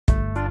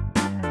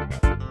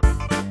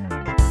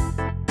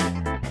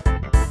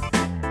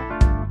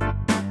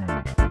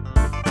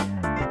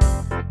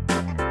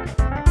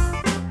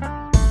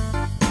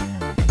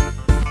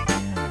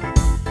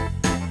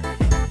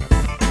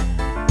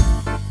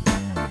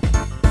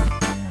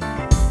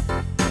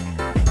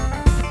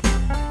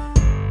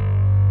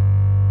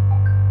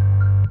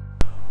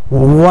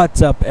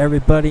What's up,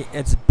 everybody?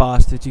 It's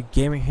Boss22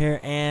 Gaming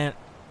here, and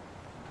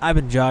I've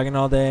been jogging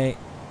all day,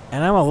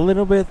 and I'm a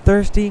little bit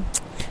thirsty.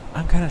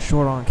 I'm kind of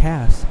short on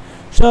cash,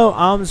 so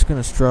I'm just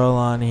gonna stroll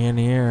on in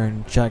here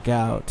and check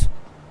out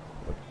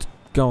what's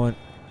going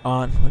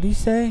on. What did he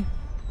say?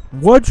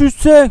 What'd you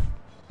say?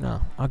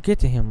 No, I'll get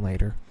to him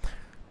later.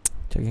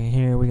 Checking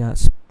here, we got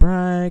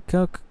Sprite,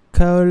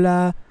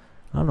 Coca-Cola.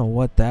 I don't know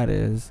what that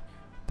is.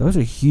 Those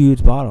are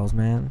huge bottles,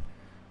 man.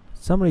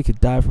 Somebody could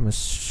die from a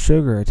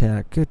sugar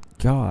attack. Good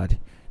God.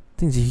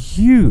 Things are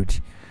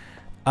huge.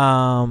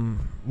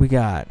 We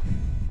got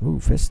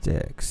fish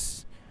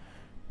sticks.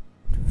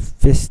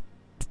 Fish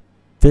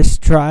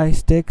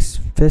sticks.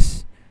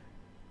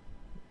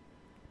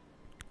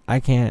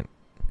 I can't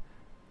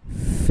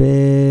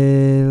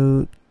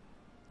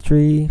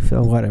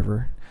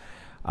whatever.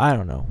 I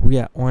don't know. We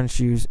got orange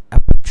juice,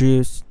 apple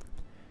juice.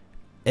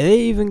 And they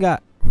even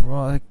got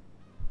like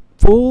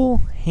full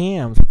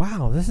hams.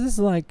 Wow, this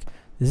isn't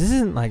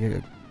like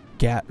a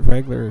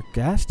regular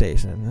gas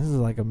station. This is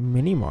like a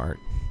mini mart.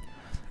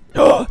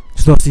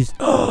 Slushies.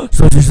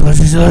 Slushies.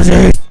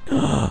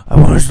 I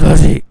want a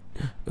slushie.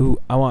 Ooh,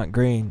 I want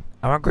green.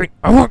 God.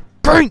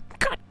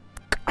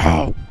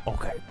 Oh,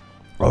 okay.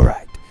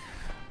 Alright.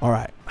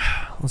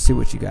 Let's see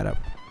what you got up.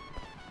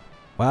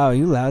 Wow,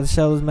 you allowed to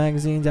sell those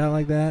magazines out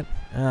like that?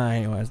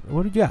 Anyways,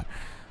 what did you got?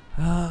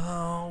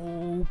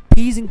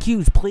 P's and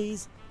Q's,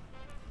 please.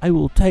 I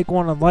will take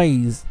one of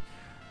these.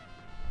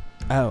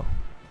 Oh.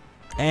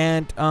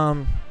 And,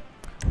 one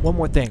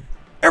more thing.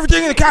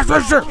 Everything in the cash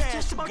register!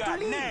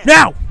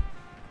 Now!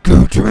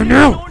 Give it to me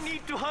now! No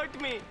need to hurt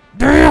me.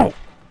 Now!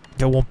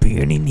 There won't be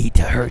any need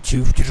to hurt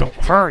you if you don't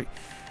hurry.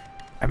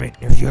 I mean,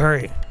 if you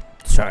hurry.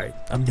 Sorry,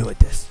 I'm new at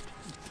this.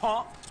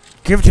 Huh?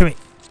 Give it to me!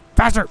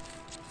 Faster!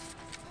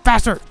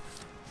 Faster!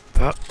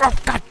 Oh,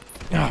 God!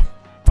 Oh,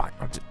 fine.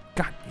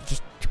 God, you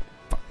just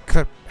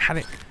could have had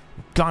it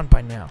gone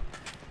by now.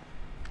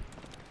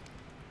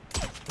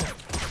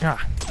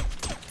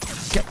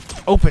 Get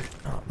open.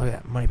 Oh, look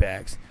at that. Money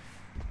bags.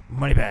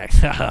 You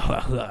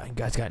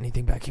guys got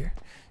anything back here?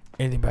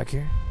 Anything back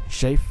here?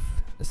 Safe?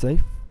 A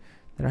safe?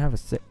 They don't have a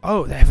safe.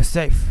 Oh, they have a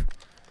safe.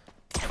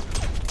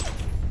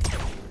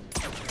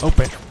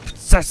 Open.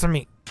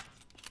 Sesame.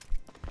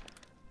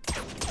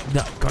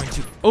 Not going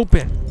to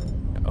open.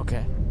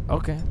 Okay.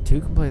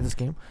 Two can play this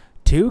game.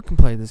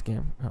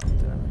 Oh,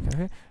 did I make it?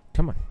 Okay.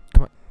 Come on.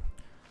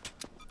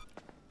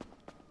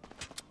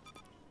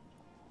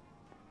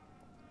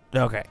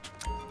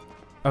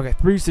 Okay,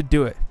 three should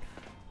do it.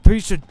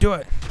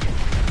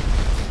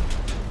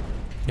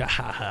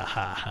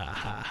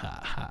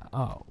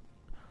 Oh.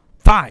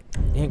 Fine.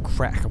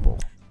 Incrackable.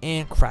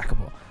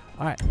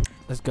 Alright,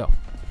 let's go.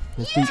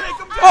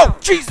 Oh,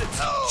 Jesus!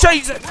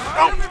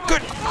 Oh,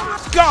 good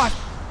God!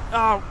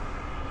 Oh.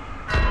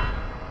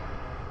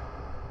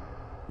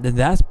 Then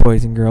that's,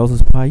 boys and girls,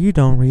 is why you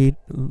don't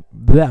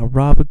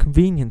rob a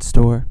convenience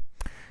store.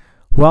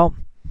 Well,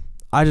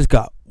 I just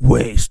got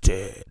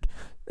wasted.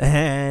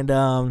 And,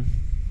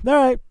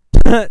 alright.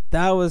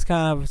 That was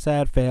kind of a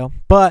sad fail.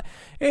 But,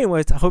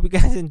 anyways, I hope you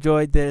guys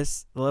enjoyed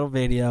this little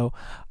video.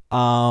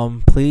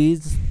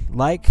 Please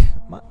like.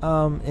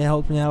 It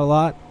helps me out a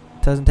lot.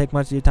 It doesn't take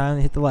much of your time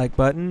to hit the like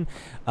button.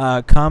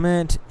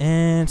 Comment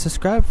and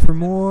subscribe for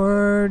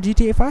more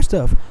GTA 5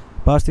 stuff.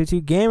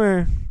 Boss22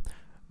 Gamer.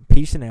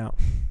 Peace out.